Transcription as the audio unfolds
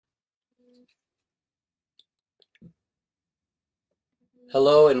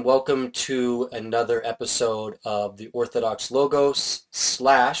Hello and welcome to another episode of the Orthodox Logos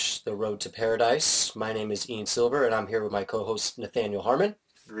slash The Road to Paradise. My name is Ian Silver and I'm here with my co-host Nathaniel Harmon.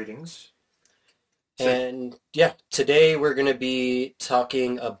 Greetings. And today we're going to be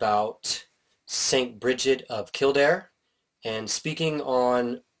talking about Saint Brigid of Kildare and speaking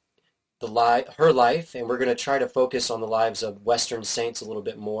on her life, and we're going to try to focus on the lives of Western saints a little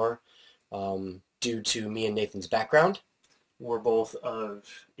bit more due to me and Nathan's background. We're both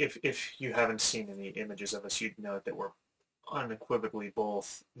if you haven't seen any images of us, you'd note that we're unequivocally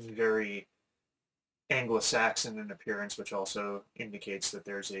both very Anglo-Saxon in appearance, which also indicates that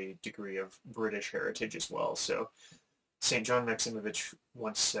there's a degree of British heritage as well. So St. John Maximovich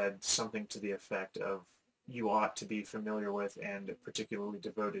once said something to the effect of, you ought to be familiar with and particularly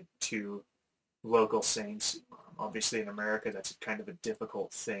devoted to local saints. Obviously in America, that's kind of a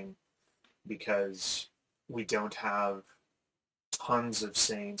difficult thing because we don't have tons of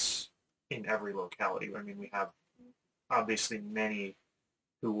saints in every locality. I mean, we have obviously many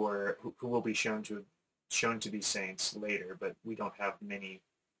who will be shown to be saints later, but we don't have many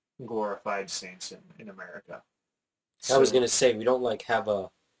glorified saints in America. I was going to say we don't have a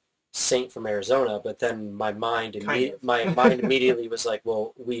saint from Arizona, but then my mind immediately was like,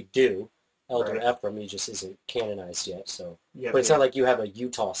 well, we do. Elder Right. Ephraim, he just isn't canonized yet. So, Yeah, but it's not like you have a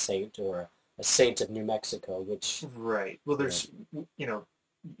Utah saint or a saint of New Mexico, which right. Well, there's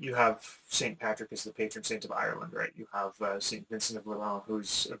you have Saint Patrick as the patron saint of Ireland, right? You have Saint Vincent of Milan,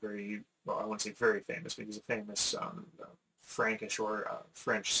 who's a very, well, I wouldn't say very famous, but he's a famous Frankish or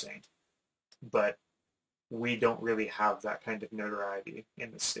French saint. But we don't really have that kind of notoriety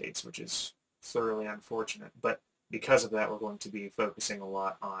in the States, which is thoroughly unfortunate. But because of that, we're going to be focusing a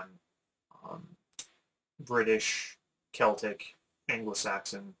lot on um, British, Celtic,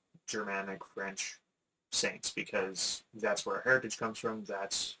 Anglo-Saxon, Germanic, French saints, because that's where our heritage comes from.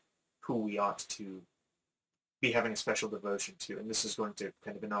 That's who we ought to be having a special devotion to. And this is going to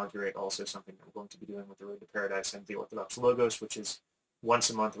kind of inaugurate also something that we're going to be doing with the Road to Paradise and the Orthodox Logos, which is once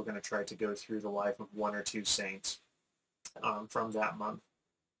a month we're going to try to go through the life of one or two saints from that month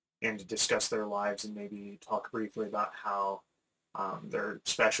and discuss their lives and maybe talk briefly about how they're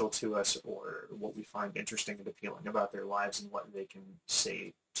special to us or what we find interesting and appealing about their lives and what they can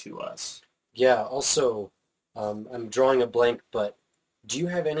say to us. yeah. Also, I'm drawing a blank, but do you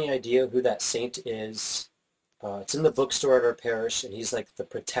have any idea who that saint is? It's in the bookstore at our parish, and he's like the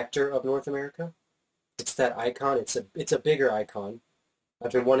protector of North America. It's that icon. It's a bigger icon.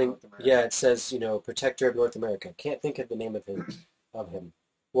 I've been wanting. Yeah, it says protector of North America. Can't think of the name of him.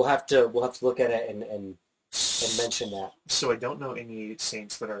 We'll have to look at it and mention that. So I don't know any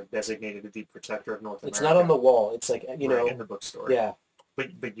saints that are designated the protector of North America. It's not on the wall. It's like right, in the bookstore. Yeah.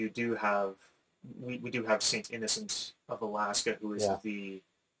 But you do have we do have Saint Innocent of Alaska, who is the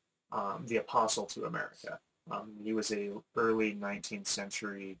apostle to America. He was a early 19th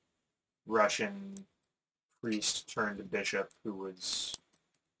century Russian priest turned bishop who was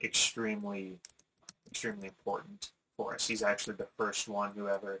extremely important for us. He's actually the first one who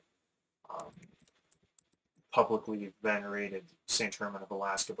ever publicly venerated Saint Herman of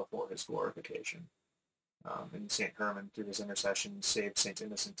Alaska before his glorification. And Saint Herman, through his intercession, saved Saint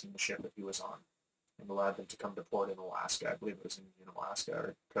Innocent in the ship that he was on and allowed them to come to port in Alaska. I believe it was in Alaska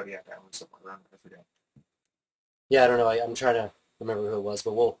or Kodiak Island, somewhere around there, I forget. Yeah, I don't know. I'm trying to remember who it was,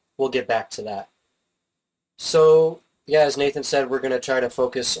 but we'll get back to that. So, yeah, as Nathan said, we're going to try to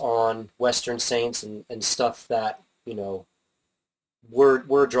focus on Western saints and stuff that,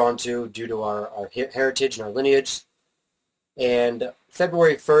 we're drawn to due to our heritage and our lineage. And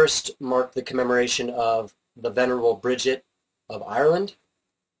February 1st marked the commemoration of the Venerable Brigid of Ireland.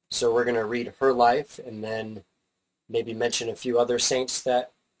 So we're going to read her life and then maybe mention a few other saints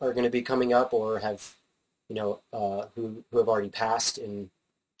that are going to be coming up or have, who have already passed in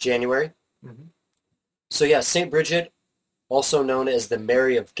January. Mm-hmm. So yeah, Saint Brigid, also known as the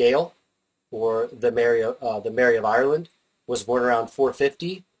Mary of Gale or the Mary of Ireland, was born around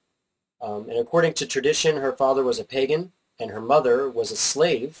 450. And according to tradition, her father was a pagan and her mother was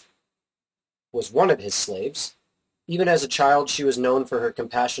one of his slaves. Even as a child, she was known for her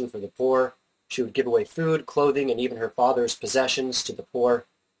compassion for the poor. She would give away food, clothing, and even her father's possessions to the poor.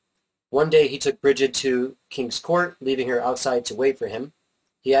 One day he took Brigid to King's court, leaving her outside to wait for him.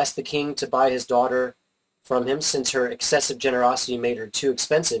 He asked the king to buy his daughter from him since her excessive generosity made her too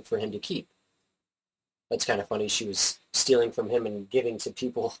expensive for him to keep. That's kind of funny. She was stealing from him and giving to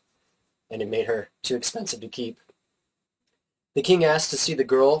people, and it made her too expensive to keep. The king asked to see the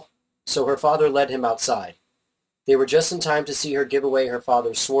girl, so her father led him outside. They were just in time to see her give away her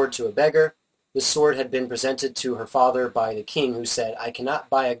father's sword to a beggar, The sword had been presented to her father by the king, who said, "I cannot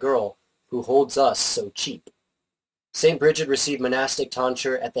buy a girl who holds us so cheap." Saint Brigid received monastic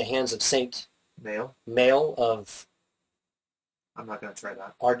tonsure at the hands of Saint Male? Mael of I'm not going to try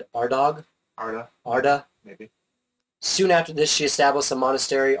that. Ardagh. Arda? Arda. Maybe. Soon after this, she established a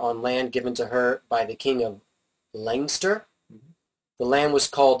monastery on land given to her by the king of Leinster. Mm-hmm. The land was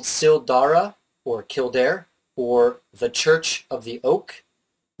called Kildare, or Kildare, or the Church of the Oak.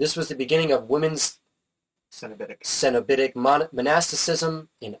 This was the beginning of women's Cenobitic monasticism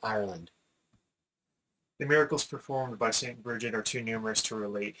in Ireland. The miracles performed by Saint Brigid are too numerous to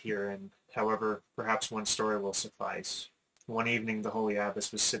relate here, and however, perhaps one story will suffice. One evening the holy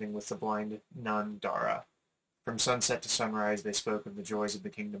abbess was sitting with the blind nun Dara. From sunset to sunrise they spoke of the joys of the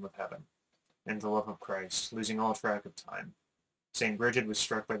kingdom of heaven, and the love of Christ, losing all track of time. Saint Brigid was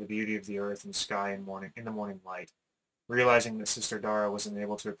struck by the beauty of the earth and sky in the morning light. Realizing that Sister Dara was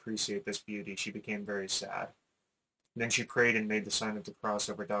unable to appreciate this beauty, she became very sad. Then she prayed and made the sign of the cross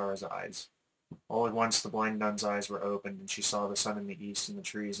over Dara's eyes. All at once the blind nun's eyes were opened, and she saw the sun in the east and the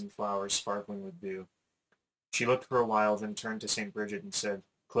trees and flowers sparkling with dew. She looked for a while, then turned to Saint Brigid and said,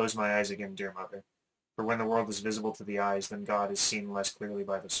 "Close my eyes again, dear mother. For when the world is visible to the eyes, then God is seen less clearly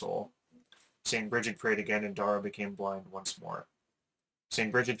by the soul." Saint Brigid prayed again, and Dara became blind once more.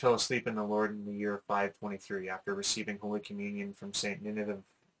 Saint Brigid fell asleep in the Lord in the year 523, after receiving Holy Communion from Saint Ninid of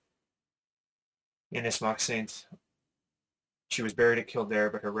Innismachsaint. She was buried at Kildare,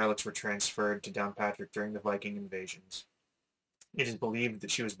 but her relics were transferred to Downpatrick during the Viking invasions. It is believed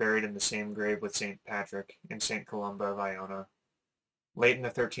that she was buried in the same grave with Saint Patrick and Saint Columba of Iona. Late in the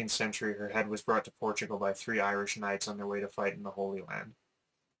 13th century, her head was brought to Portugal by 3 Irish knights on their way to fight in the Holy Land.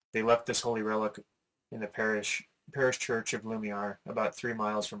 They left this holy relic in the parish church of Lumiar, about 3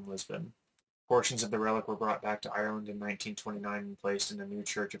 miles from Lisbon. Portions of the relic were brought back to Ireland in 1929 and placed in the new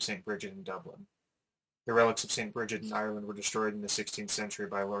church of St. Brigid in Dublin. The relics of St. Brigid in Ireland were destroyed in the 16th century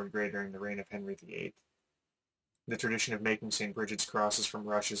by Lord Grey during the reign of Henry VIII. The tradition of making St. Brigid's crosses from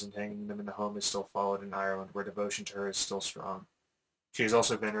rushes and hanging them in the home is still followed in Ireland, where devotion to her is still strong. She is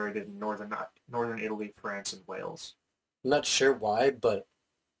also venerated in northern Italy, France, and Wales. I'm not sure why, but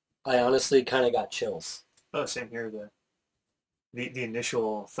I honestly kind of got chills. Oh, same here. The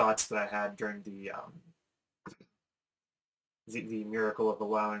initial thoughts that I had during the miracle of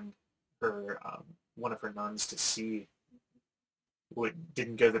allowing her one of her nuns to see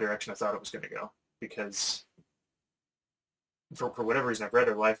didn't go the direction I thought it was going to go, because for whatever reason I've read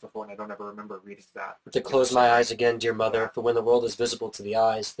her life before and I don't ever remember reading that. To close my eyes again, dear mother, for when the world is visible to the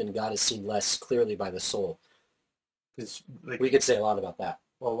eyes, then God is seen less clearly by the soul. Because we could say a lot about that.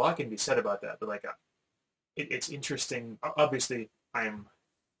 Well, a lot can be said about that, but it's interesting. Obviously, I am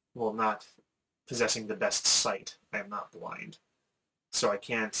not possessing the best sight. I am not blind, so I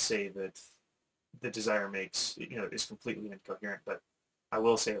can't say that the desire makes is completely incoherent. But I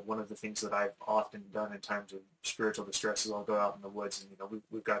will say that one of the things that I've often done in times of spiritual distress is I'll go out in the woods, and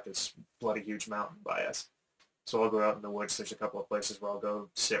we've got this bloody huge mountain by us, so I'll go out in the woods. There's a couple of places where I'll go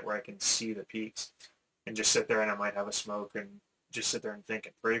sit where I can see the peaks, and just sit there, and I might have a smoke and just sit there and think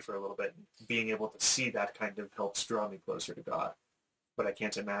and pray for a little bit. And being able to see that kind of helps draw me closer to God. But I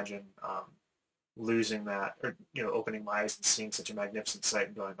can't imagine losing that, or opening my eyes and seeing such a magnificent sight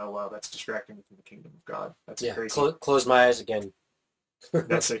and going, "Oh wow, that's distracting me from the kingdom of God." That's crazy. Close my eyes again.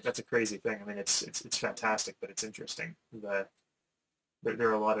 that's a crazy thing. I mean, it's fantastic, but it's interesting that there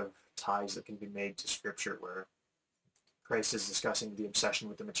are a lot of ties that can be made to Scripture where Christ is discussing the obsession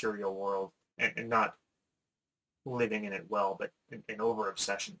with the material world and not living in it well, but an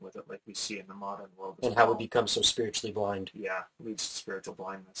over-obsession with it like we see in the modern world. And how we become so spiritually blind. Yeah, leads to spiritual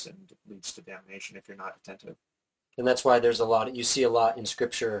blindness and leads to damnation if you're not attentive. And that's why there's you see a lot in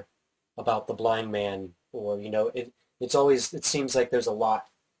Scripture about the blind man, or, it seems like there's a lot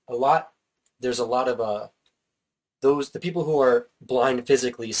of, the people who are blind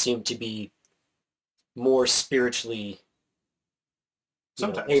physically seem to be more spiritually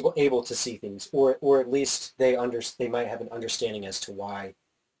able to see things, or at least they might have an understanding as to why.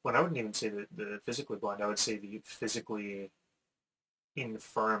 Well, I wouldn't even say the physically blind. I would say the physically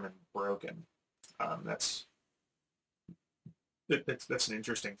infirm and broken. That's an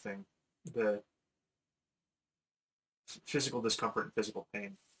interesting thing. The physical discomfort and physical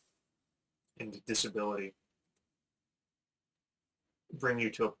pain and disability bring you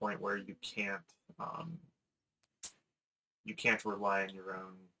to a point where you can't rely on your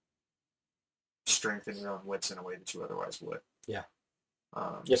own strength and your own wits in a way that you otherwise would. Yeah.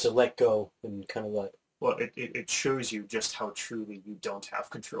 You have to let go and kind of let. Well, it shows you just how truly you don't have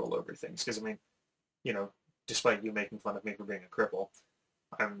control over things. Because, despite you making fun of me for being a cripple,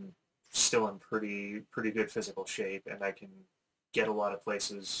 I'm still in pretty good physical shape, and I can get a lot of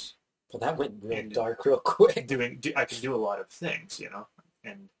places. Well, that went real And dark real quick. I can do a lot of things,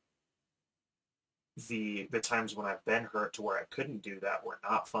 and the times when I've been hurt to where I couldn't do that were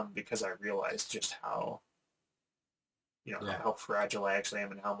not fun because I realized just how Yeah. how fragile I actually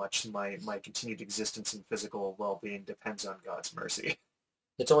am and how much my continued existence and physical well-being depends on God's mercy.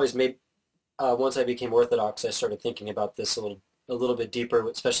 It's always made, once I became Orthodox, I started thinking about this a little bit deeper,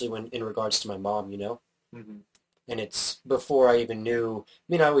 especially when in regards to my mom, Mm-hmm. And it's before I even knew, I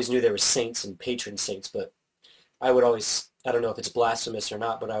mean, I always knew there were saints and patron saints, but I would always, I don't know if it's blasphemous or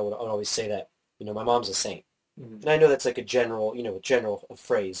not, but I would always say that, my mom's a saint. Mm-hmm. And I know that's like a general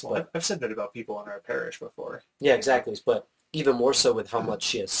phrase, Well, but I've said that about people in our parish before. yeah, exactly. But even more so with how much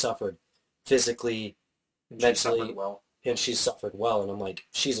she has suffered physically, And she suffered mentally, well. and she's suffered well. And I'm like,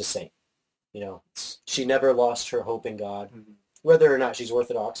 she's a saint. She never lost her hope in God, Mm-hmm. whether or not she's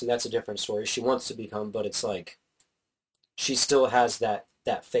Orthodox, and that's a different story. She wants to become, but it's like she still has that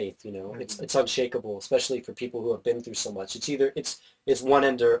faith. It's Mm-hmm. it's unshakable, especially for people who have been through so much. It's one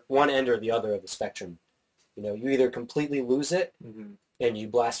end or the other of the spectrum. You either completely lose it Mm-hmm. and you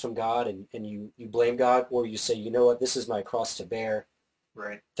blaspheme God and you blame God, or you say, you know what, this is my cross to bear.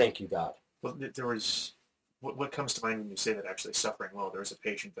 Right. Thank you, God. Well, there was what comes to mind when you say that actually suffering well. There was a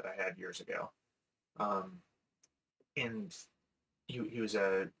patient that I had years ago, um, and he was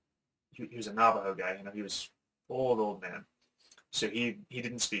a Navajo guy. He was old man, so he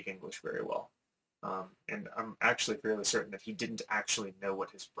didn't speak English very well. And I'm actually fairly certain that he didn't actually know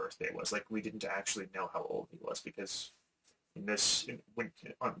what his birthday was. Like, we didn't actually know how old he was because in the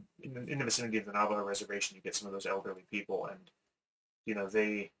vicinity of the Navajo reservation, you get some of those elderly people, and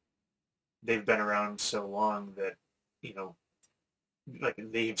they've been around so long that you know like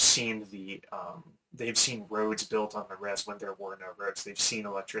they've seen roads built on the res when there were no roads. They've seen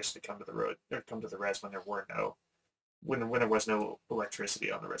electricity come to the road or come to the res when there was no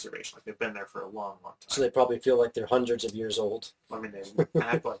electricity on the reservation. Like, they've been there for a long So time. they probably feel like they're hundreds of years old. I mean, they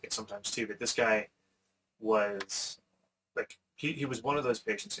act like it sometimes too. But this guy was like he was one of those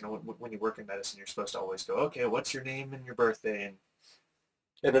patients. When you work in medicine, you're supposed to always go, okay, what's your name and your birthday,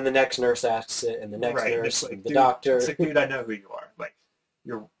 And then the next nurse asks it, and the next right. And nurse, it's like, and the dude, doctor. I know who you are. Like,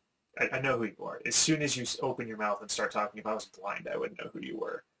 you're, I know who you are. As soon as you open your mouth and start talking, if I was blind, I would know who you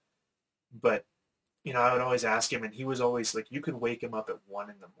were. But I would always ask him, and he was always like, you could wake him up at 1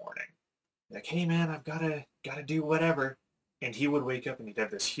 a.m, like, hey man, I've gotta do whatever, and he would wake up and he'd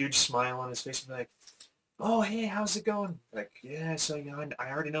have this huge smile on his face and be like, oh hey, how's it going? Like, yeah, so I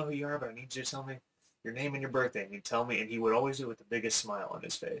already know who you are, but I need you to tell me your name and your birthday. And he'd tell me, and he would always do it with the biggest smile on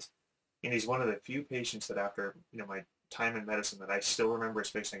his face. And he's one of the few patients that after my time in medicine that I still remember his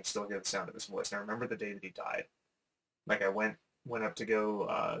face and I can still hear the sound of his voice. And I remember the day that he died. Like, I went up to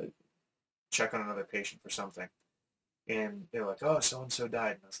go check on another patient for something, and they were like, "Oh, so and so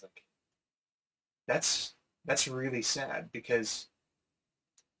died," and I was like, "That's really sad," because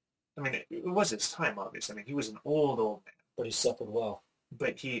I mean it was his time, obviously. I mean, he was an old man, But he suffered well.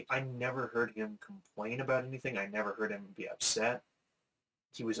 but I never heard him complain about anything. I never heard him be upset.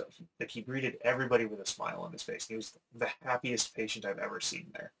 He greeted everybody with a smile on his face. He was the happiest patient I've ever seen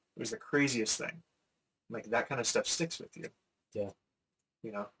there. It was the craziest thing. Like, that kind of stuff sticks with you. Yeah.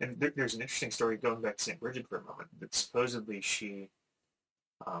 And there's an interesting story going back to Saint Brigid for a moment. That supposedly she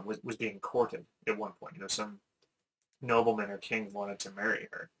was being courted at one point. Some nobleman or king wanted to marry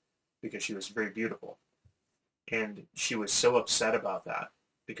her because she was very beautiful, and she was so upset about that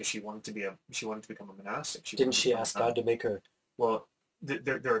because she wanted to become a monastic. Didn't she ask God to make her? Well,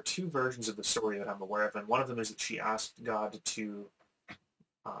 there are two versions of the story that I'm aware of, and one of them is that she asked God to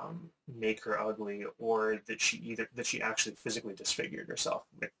make her ugly, or that she actually physically disfigured herself,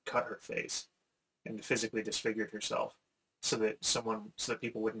 like cut her face and physically disfigured herself so that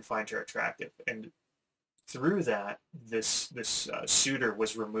people wouldn't find her attractive. And through that, this suitor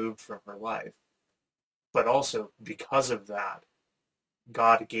was removed from her life. But also, because of that,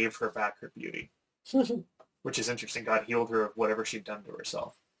 God gave her back her beauty, which is interesting. God healed her of whatever she'd done to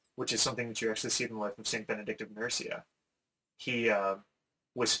herself, which is something that you actually see in the life of Saint Benedict of Nursia. He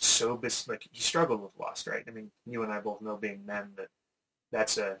was so he struggled with lust, right? I mean, you and I both know, being men,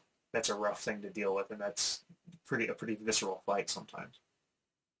 that's a rough thing to deal with, and that's a pretty visceral fight sometimes.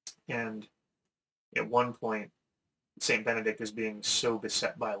 And at one point, Saint Benedict was being so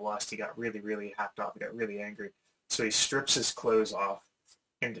beset by lust, he got really, really hacked off. He got really angry, so he strips his clothes off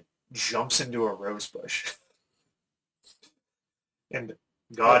and jumps into a rose bush. And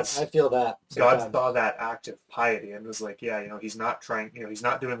I feel that sometimes. God saw that act of piety and was like, yeah, he's not trying, he's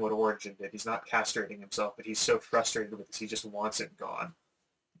not doing what Origen did. He's not castrating himself, but he's so frustrated with this, he just wants it gone.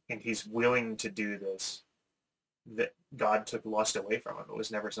 and he's willing to do this, that God took lust away from him. It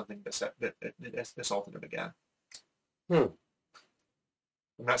was never something that assaulted him again. Hmm.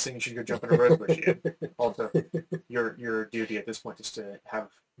 I'm not saying you should go jump in a rose bush yet. Also, your duty at this point is to have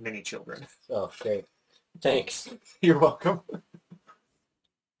many children. Oh, great. Thanks. You're welcome.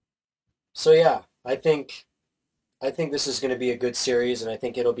 So yeah, I think this is going to be a good series, and I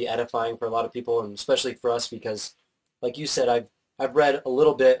think it'll be edifying for a lot of people, and especially for us, because, like you said, I've read a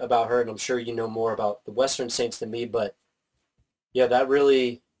little bit about her, and I'm sure you know more about the Western saints than me. But yeah, that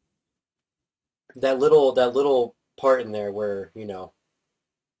little part in there where it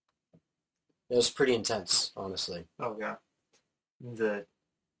was pretty intense, honestly. Oh yeah.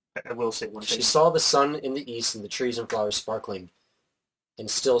 I will say one thing. She saw the sun in the east and the trees and flowers sparkling, and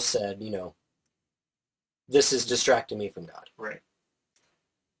still said, this is distracting me from God. Right.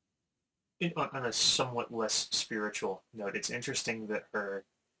 On a somewhat less spiritual note, it's interesting that her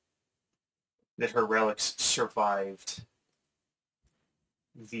relics survived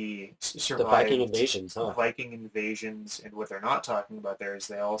the Viking invasions, huh? Viking invasions, and what they're not talking about there is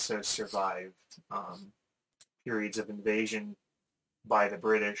they also survived periods of invasion by the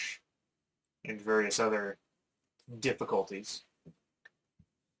British and various other difficulties.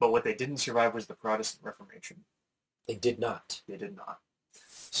 But what they didn't survive was the Protestant Reformation. They did not. They did not.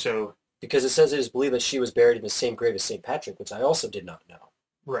 So, because it says it is believed that she was buried in the same grave as St. Patrick, which I also did not know.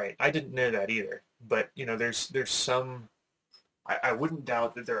 Right. I didn't know that either. But, there's some... I wouldn't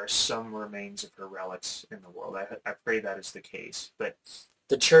doubt that there are some remains of her relics in the world. I pray that is the case. But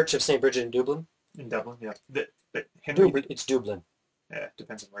the Church of Saint Brigid in Dublin? In Dublin, yeah. But Henry... It's Dublin. Yeah,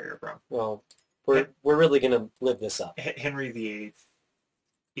 depends on where you're from. Well, we're really going to live this up. Henry VIII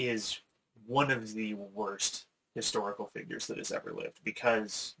is one of the worst historical figures that has ever lived,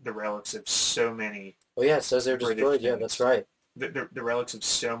 because the relics of so many... Oh yeah, it says they're destroyed. Yeah, that's right. The relics of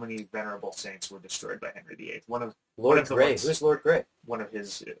so many venerable saints were destroyed by Henry VIII. Lord Grey. Who's Lord Grey? One of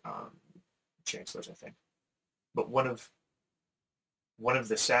his chancellors, I think. But one of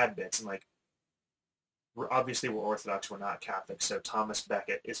the sad bits, and we're Orthodox, we're not Catholic, so Thomas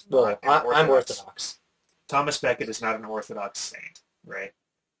Becket is not I'm Orthodox. Thomas Becket is not an Orthodox saint, right?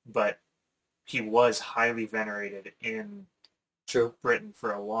 But he was highly venerated in Britain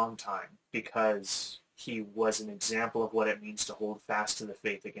for a long time, because he was an example of what it means to hold fast to the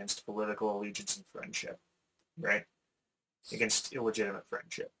faith against political allegiance and friendship, right? Against illegitimate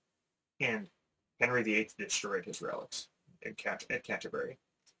friendship. And Henry VIII destroyed his relics at Canterbury.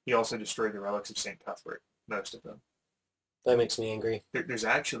 He also destroyed the relics of St. Cuthbert, most of them. That makes me angry. There's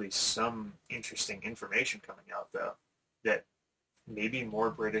actually some interesting information coming out, though, that maybe more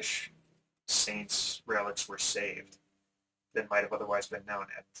British saints' relics were saved than might have otherwise been known.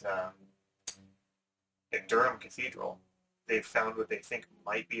 At Durham Cathedral, they've found what they think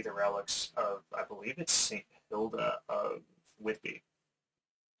might be the relics of, I believe it's St. Hilda of Whitby,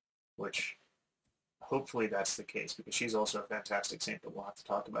 which hopefully that's the case, because she's also a fantastic saint that we'll have to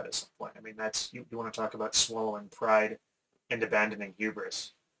talk about at some point. I mean, you want to talk about swallowing pride and abandoning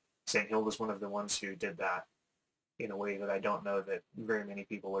hubris. St. Hilda's one of the ones who did that in a way that I don't know that very many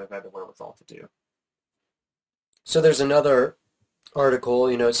people would have had the wherewithal to do. So there's another article,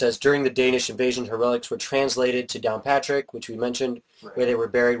 it says, during the Danish invasion, her relics were translated to Downpatrick, which we mentioned, right, where they were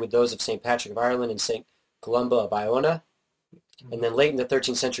buried with those of St. Patrick of Ireland and St. Columba of Iona. Mm-hmm. And then late in the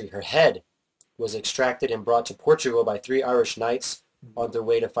 13th century, her head was extracted and brought to Portugal by 3 Irish knights on their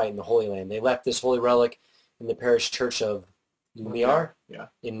way to fight in the Holy Land. They left this holy relic in the parish church of Lumiar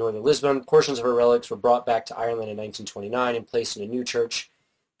in northern Lisbon. Portions of her relics were brought back to Ireland in 1929 and placed in a new church,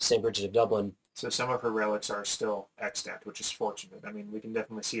 St. Brigid of Dublin. So some of her relics are still extant, which is fortunate. I mean, we can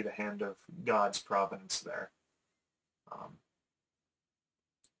definitely see the hand of God's providence there.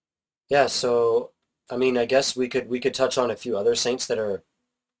 Yeah, so, I mean, I guess we could touch on a few other saints that are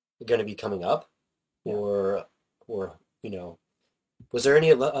going to be coming up, or was there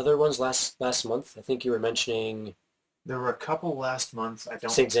any other ones last month? I think you were mentioning... There were a couple last month.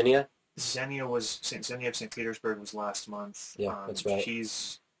 St. Xenia? St. Xenia of St. Petersburg was last month. Yeah, that's right.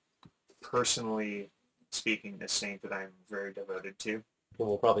 She's, personally speaking, a saint that I'm very devoted to. And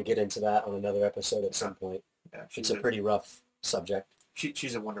we'll probably get into that on another episode at some point. Yeah, it's a pretty rough subject.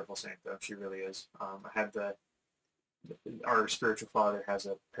 She's a wonderful saint, though. She really is. I had our spiritual father has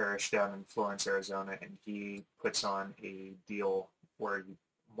a parish down in Florence, Arizona, and he puts on a deal where I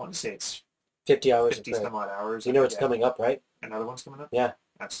want to say it's 50 hours 50 some odd hours. You know it's coming up, right? Another one's coming up? Yeah.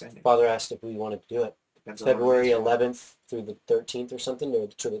 Outstanding. Father asked if we wanted to do it. Depends February 11th through the 13th or something, or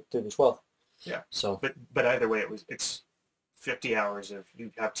through the 12th. Yeah. So. But either way, it's 50 hours of, you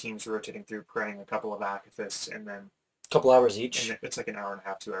have teams rotating through, praying a couple of akathist, and then couple hours each. And it's like an hour and a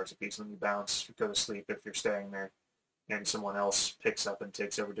half, 2 hours a piece. And then you bounce, go to sleep if you're staying there, and someone else picks up and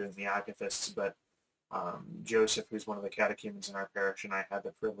takes over doing the akathist. But Joseph, who's one of the catechumens in our parish, and I had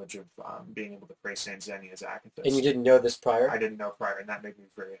the privilege of being able to pray Saint Xenia as akathist. And you didn't know this prior? I didn't know prior, and that made me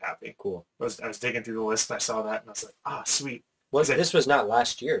very happy. Cool. I was digging through the list, and I saw that, and I was like, sweet. Well, this was not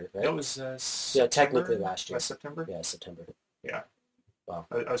last year, right? That was technically last year. Last September? Yeah, September. Yeah. Wow.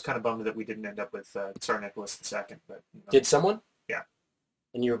 I was kind of bummed that we didn't end up with Tsar Nicholas II. But, Did someone? Yeah.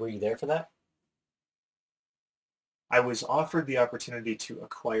 And were you there for that? I was offered the opportunity to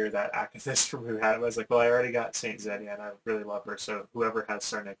acquire that akathist from who had it. I was like, well, I already got Saint Xenia, and I really love her, so whoever has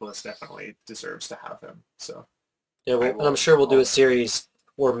Tsar Nicholas definitely deserves to have him. So, yeah, and I'm sure we'll do a series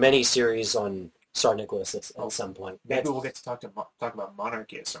or many series on Tsar Nicholas at some point. Maybe we'll get to talk about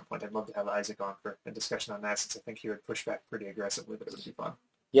monarchy at some point. I'd love to have Isaac on for a discussion on that, since I think he would push back pretty aggressively, but it would be fun.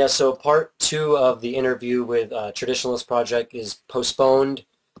 Yeah, so part 2 of the interview with Traditionalist Project is postponed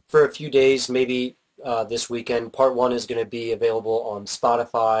for a few days, maybe this weekend. Part 1 is going to be available on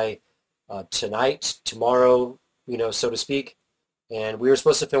Spotify tonight, tomorrow, so to speak. And we were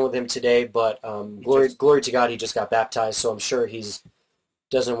supposed to film with him today, but glory to God, he just got baptized, so I'm sure he's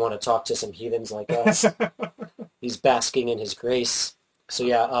doesn't want to talk to some heathens like us. He's basking in his grace. So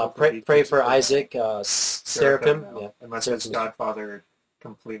yeah, pray for Isaac, Seraphim. Yeah, unless his godfather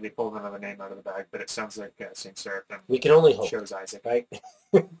completely pulled another name out of the bag, but it sounds like Saint Seraphim. We can only hope. Shows Isaac, right?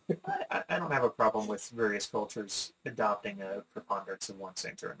 I don't have a problem with various cultures adopting a preponderance of one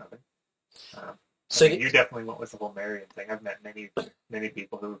saint or another. So you definitely went with the whole Marian thing. I've met many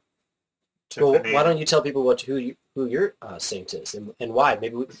people who. Well, why don't you tell people who your saint is and why?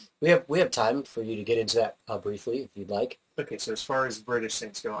 Maybe we have time for you to get into that briefly if you'd like. Okay, so as far as British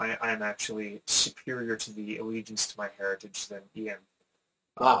saints go, I am actually superior to the allegiance to my heritage than Ian.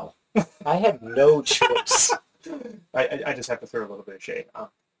 Wow, I had no choice. I just have to throw a little bit of shade.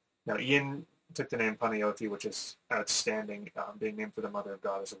 Now, Ian took the name Panayoti, which is outstanding. Being named for the Mother of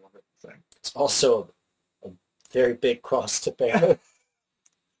God is a wonderful thing. It's also a very big cross to bear.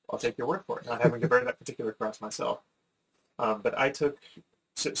 I'll take your word for it, not having to bear that particular cross myself. But I took,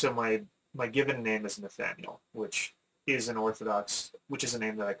 so my given name is Nathaniel, which is a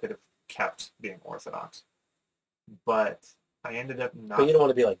name that I could have kept being Orthodox. But I ended up not. But you don't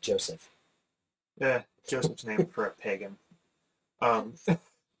want to be like Joseph. Joseph's named for a pagan. But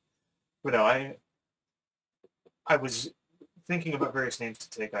no, I was thinking about various names to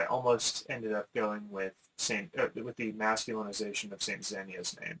take. I almost ended up going with the masculinization of Saint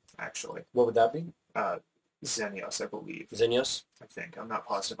Xenia's name, actually. What would that be? Xenios, I believe. Xenios? I think. I'm not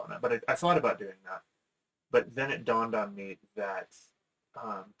positive on that, but I thought about doing that. But then it dawned on me that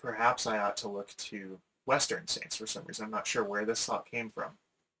perhaps I ought to look to Western saints for some reason. I'm not sure where this thought came from.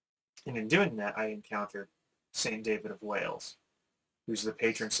 And in doing that, I encountered Saint David of Wales, who's the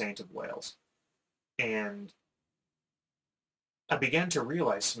patron saint of Wales. And I began to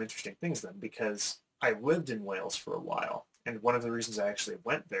realize some interesting things then, because I lived in Wales for a while. And one of the reasons I actually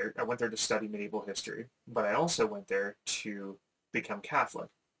went there to study medieval history, but I also went there to become Catholic,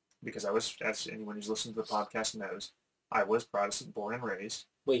 because I was, as anyone who's listened to the podcast knows, I was Protestant born and raised.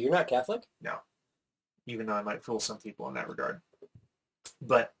 Wait, you're not Catholic? No. Even though I might fool some people in that regard.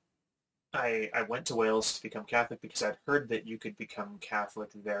 But I went to Wales to become Catholic because I'd heard that you could become Catholic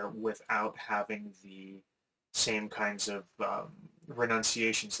there without having the same kinds of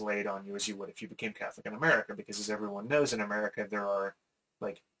renunciations laid on you as you would if you became Catholic in America, because as everyone knows, in America there are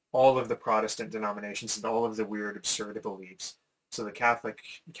like all of the Protestant denominations and all of the weird, absurd beliefs. So the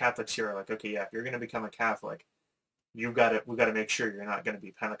Catholics here are like, okay, yeah, if you're going to become a Catholic, we've got to make sure you're not going to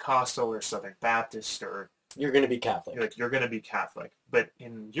be Pentecostal or Southern Baptist, or you're going to be Catholic. You're going to be Catholic. But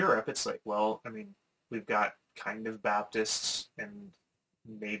in Europe, it's like, well, I mean, we've got kind of Baptists and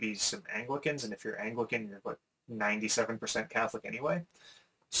maybe some Anglicans, and if you're Anglican, you're like 97% Catholic anyway.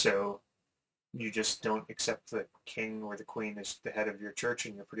 So you just don't accept the king or the queen as the head of your church,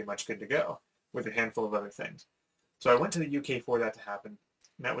 and you're pretty much good to go, with a handful of other things. So I went to the UK for that to happen.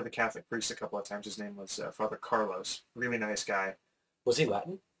 Met with a Catholic priest a couple of times. His name was Father Carlos. Really nice guy. Was he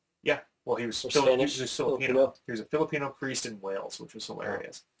Latin? Yeah. Well, he was Spanish. He was Filipino. He was a Filipino priest in Wales, which was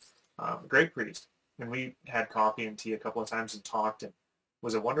hilarious. Great priest. And we had coffee and tea a couple of times and talked, and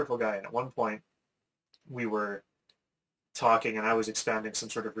was a wonderful guy. And at one point, we were talking, and I was expounding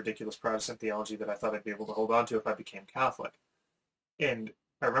some sort of ridiculous Protestant theology that I thought I'd be able to hold on to if I became Catholic. And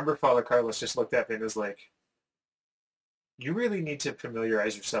I remember Father Carlos just looked at me and was like, you really need to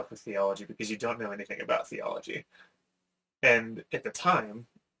familiarize yourself with theology because you don't know anything about theology. And at the time,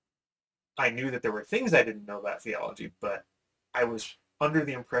 I knew that there were things I didn't know about theology, but I was under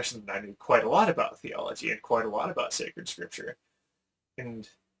the impression that I knew quite a lot about theology and quite a lot about sacred scripture. And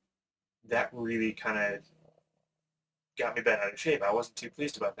that really kind of got me bent out of shape. I wasn't too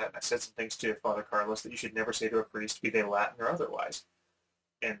pleased about that. And I said some things to Father Carlos that you should never say to a priest, be they Latin or otherwise.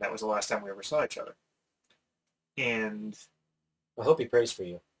 And that was the last time we ever saw each other. And I hope he prays for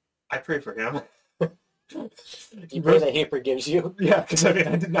you. I pray for him. You pray that he forgives you? Yeah, because I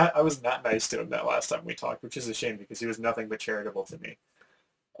mean, I was not nice to him that last time we talked, which is a shame because he was nothing but charitable to me.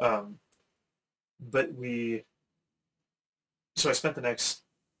 But so I spent the next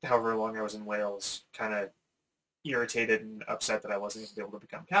however long I was in Wales kind of irritated and upset that I wasn't going to be able to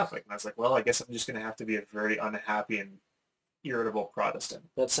become Catholic. And I was like, well, I guess I'm just going to have to be a very unhappy and irritable Protestant.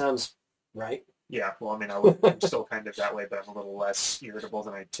 That sounds right. Yeah, well, I mean, I'm still kind of that way, but I'm a little less irritable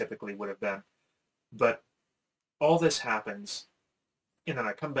than I typically would have been. But all this happens, and then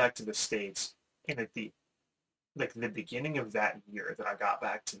I come back to the States, and at the beginning of that year that I got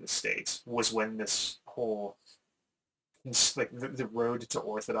back to the States was when this whole the road to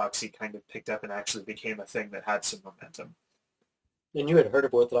orthodoxy kind of picked up and actually became a thing that had some momentum. And you had heard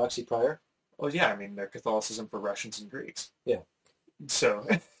of Orthodoxy prior? Oh yeah, I mean, they're Catholicism for Russians and Greeks. Yeah. So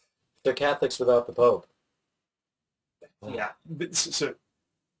they're Catholics without the Pope. Yeah, but so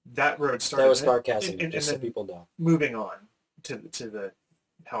that road started. That was sarcasm, and just so people know. Moving on to the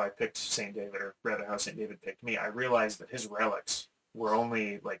how I picked Saint David, or rather how Saint David picked me, I realized that his relics were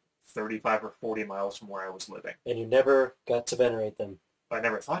only like 35 or 40 miles from where I was living. And you never got to venerate them. I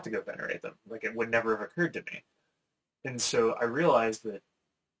never thought to go venerate them. Like, it would never have occurred to me. And so I realized that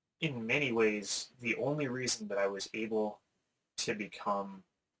in many ways, the only reason that I was able to become,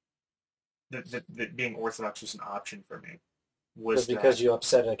 that being Orthodox was an option for me, was because you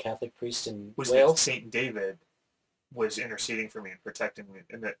upset a Catholic priest in Wales? That Saint David was interceding for me and protecting me,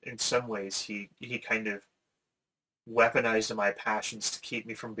 and that in some ways he kind of weaponized my passions to keep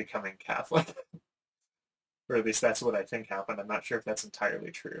me from becoming Catholic. Or at least that's what I think happened. I'm not sure if that's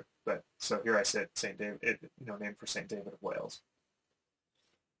entirely true. But so here I sit, Saint David, named for Saint David of Wales.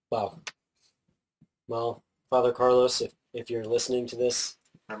 Wow. Well, Father Carlos, if you're listening to this,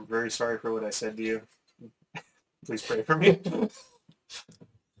 I'm very sorry for what I said to you. Please pray for me.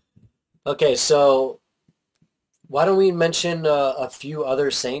 Okay, so why don't we mention a few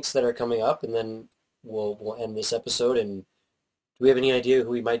other saints that are coming up, and then we'll end this episode. And do we have any idea who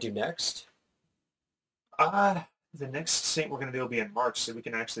we might do next? The next saint we're going to do will be in March, so we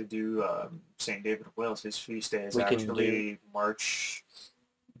can actually do Saint David of Wales. His feast day is actually March.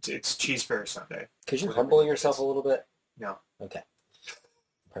 It's Cheese Fair Sunday. Could you humble yourself a little bit? No. Okay.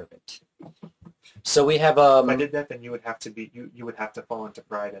 Perfect. So we have. If I did that, then you would have to you would have to fall into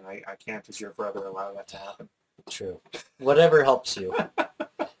pride, and I can't, as your brother, allow that to happen. True. Whatever helps you.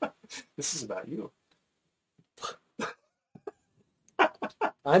 This is about you.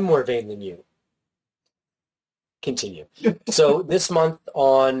 I'm more vain than you. Continue. So this month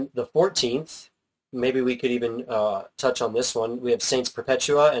on the 14th, maybe we could even touch on this one. We have Saints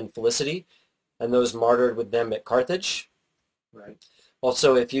Perpetua and Felicity, and those martyred with them at Carthage. Right.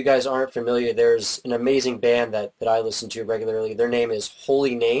 Also, if you guys aren't familiar, there's an amazing band that I listen to regularly. Their name is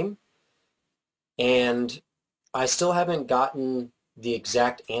Holy Name, and I still haven't gotten the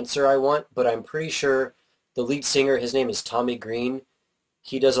exact answer I want, but I'm pretty sure the lead singer, his name is Tommy Green.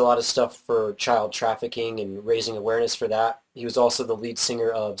 He does a lot of stuff for child trafficking and raising awareness for that. He was also the lead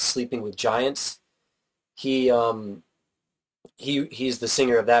singer of Sleeping with Giants. He's the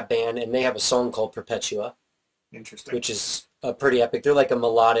singer of that band, and they have a song called Perpetua. Interesting. Which is pretty epic. They're like a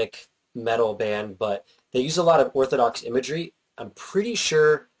melodic metal band, but they use a lot of Orthodox imagery. I'm pretty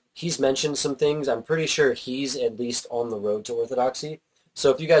sure he's mentioned some things. I'm pretty sure he's at least on the road to Orthodoxy.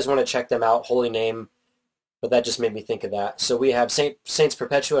 So if you guys want to check them out, Holy Name. But that just made me think of that. So we have Saints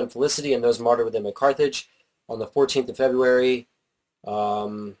Perpetua and Felicity and those martyred with them at Carthage on the 14th of February.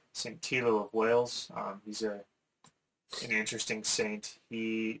 Saint Tilo of Wales. He's an interesting saint.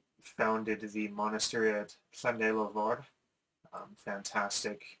 He founded the monastery at Llanelwar.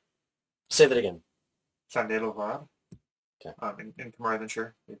 Fantastic. Say that again. Llanelwar. Okay. In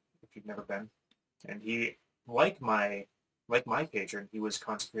Carmarthenshire, if you've never been. And he, like my patron, he was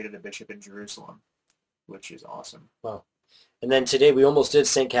consecrated a bishop in Jerusalem, which is awesome. Wow. And then today we almost did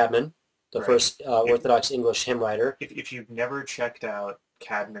St. Cadman, the first Orthodox English hymn writer. If you've never checked out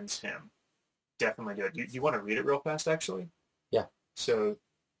Cadman's hymn, definitely do it. Do you want to read it real fast, actually? Yeah. So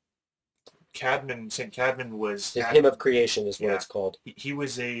St. Cadman was... The Hymn of Creation is what it's called. He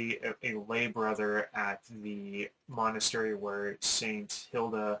was a lay brother at the monastery where St.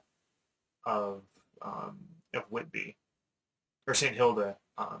 Hilda of Whitby, or St. Hilda,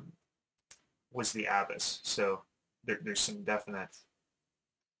 was the abbess. So there's some definite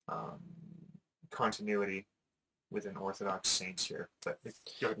um, continuity within Orthodox saints here. But go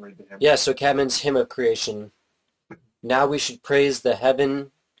ahead and read the hymn. Yeah, so Cadman's Hymn of Creation. Now we should praise the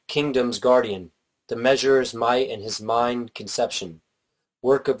heaven kingdom's guardian, the measure's might and his mind conception,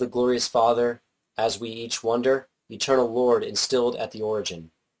 work of the glorious Father, as we each wonder, eternal Lord instilled at the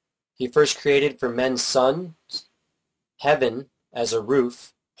origin. He first created for men's sons heaven as a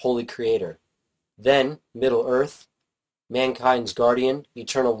roof, holy creator. Then middle earth, mankind's guardian,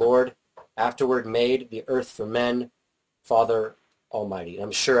 eternal Lord, afterward made the earth for men, Father Almighty.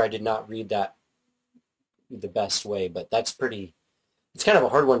 I'm sure I did not read that the best way, but that's pretty, it's kind of a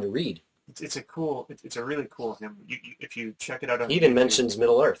hard one to read. It's a really cool hymn. If you check it out on He even YouTube, mentions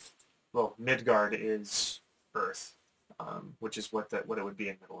Middle Earth. well, Midgard is Earth, which is what it would be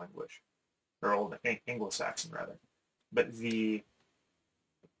in Middle English, or Old Anglo-Saxon rather. But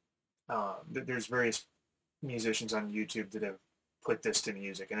there's various musicians on YouTube that have put this to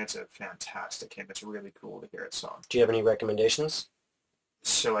music, and it's a fantastic hymn. It's really cool to hear it sung. Do you have any recommendations?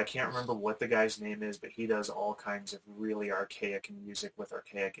 So I can't remember what the guy's name is, but he does all kinds of really archaic music with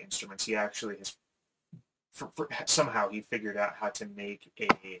archaic instruments. He actually has, somehow he figured out how to make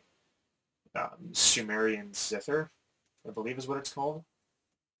a Sumerian zither, I believe is what it's called.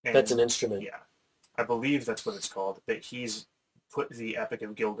 And, That's an instrument. Yeah, I believe that's what it's called. That he's put the Epic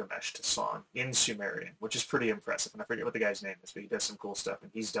of Gilgamesh to song in Sumerian, which is pretty impressive. And I forget what the guy's name is, but he does some cool stuff,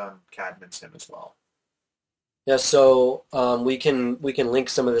 and he's done Cadman's hymn as well. Yeah, so we can link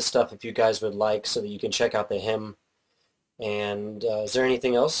some of this stuff if you guys would like, so that you can check out the hymn. And is there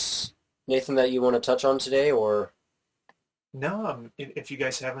anything else, Nathan, that you want to touch on today, or? No, if you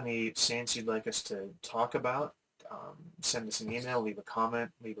guys have any saints you'd like us to talk about, send us an email, leave a comment,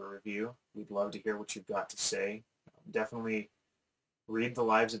 leave a review. We'd love to hear what you've got to say. Definitely read the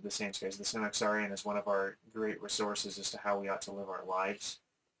lives of the saints, guys. The Synaxarion is one of our great resources as to how we ought to live our lives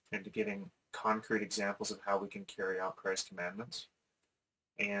and to giving concrete examples of how we can carry out Christ's commandments.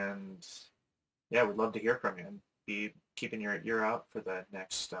 And yeah, we'd love to hear from you and be keeping your ear out for the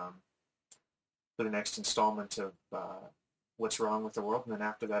next installment of What's Wrong with the World. And then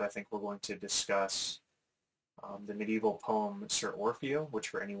after that, I think we're going to discuss the medieval poem Sir Orfeo, which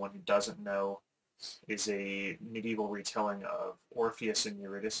for anyone who doesn't know is a medieval retelling of Orpheus and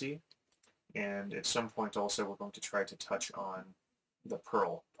Eurydice. And at some point also we're going to try to touch on the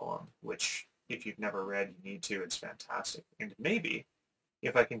Pearl poem, which if you've never read, you need to. It's fantastic. And maybe,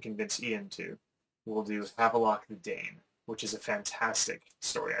 if I can convince Ian to, we'll do Havelock the Dane, which is a fantastic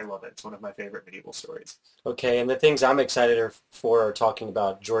story. I love it. It's one of my favorite medieval stories. Okay, and the things I'm excited for are talking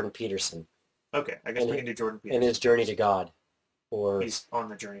about Jordan Peterson. Okay, I guess we can do Jordan Peterson. And his journey to God. Or he's on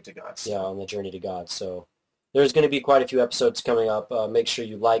the journey to God. So. Yeah, on the journey to God. So there's going to be quite a few episodes coming up. Make sure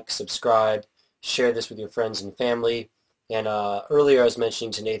you like, subscribe, share this with your friends and family. And earlier I was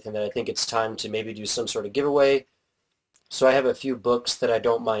mentioning to Nathan that I think it's time to maybe do some sort of giveaway. So I have a few books that I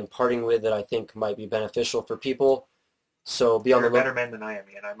don't mind parting with that I think might be beneficial for people. So be on the You're a better man than I am,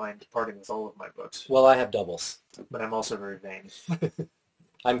 and I mind parting with all of my books. Well, I have doubles. But I'm also very vain.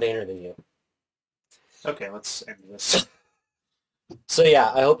 I'm vainer than you. Okay, let's end this. So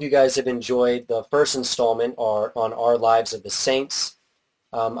yeah, I hope you guys have enjoyed the first installment on our Lives of the Saints.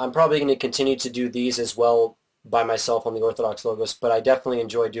 I'm probably going to continue to do these as well by myself on the Orthodox Logos, but I definitely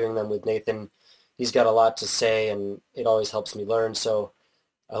enjoy doing them with Nathan. He's got a lot to say, and it always helps me learn. So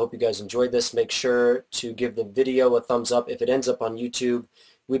I hope you guys enjoyed this. Make sure to give the video a thumbs up if it ends up on YouTube.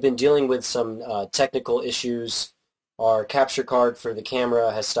 We've been dealing with some technical issues. Our capture card for the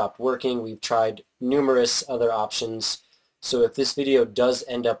camera has stopped working. We've tried numerous other options. So if this video does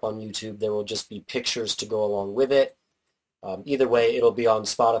end up on YouTube, there will just be pictures to go along with it. Either way, it'll be on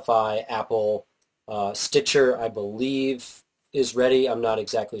Spotify, Apple, Stitcher, I believe, is ready. I'm not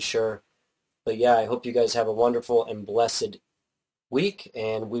exactly sure. But yeah, I hope you guys have a wonderful and blessed week,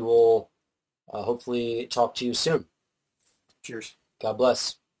 and we will hopefully talk to you soon. Cheers. God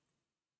bless.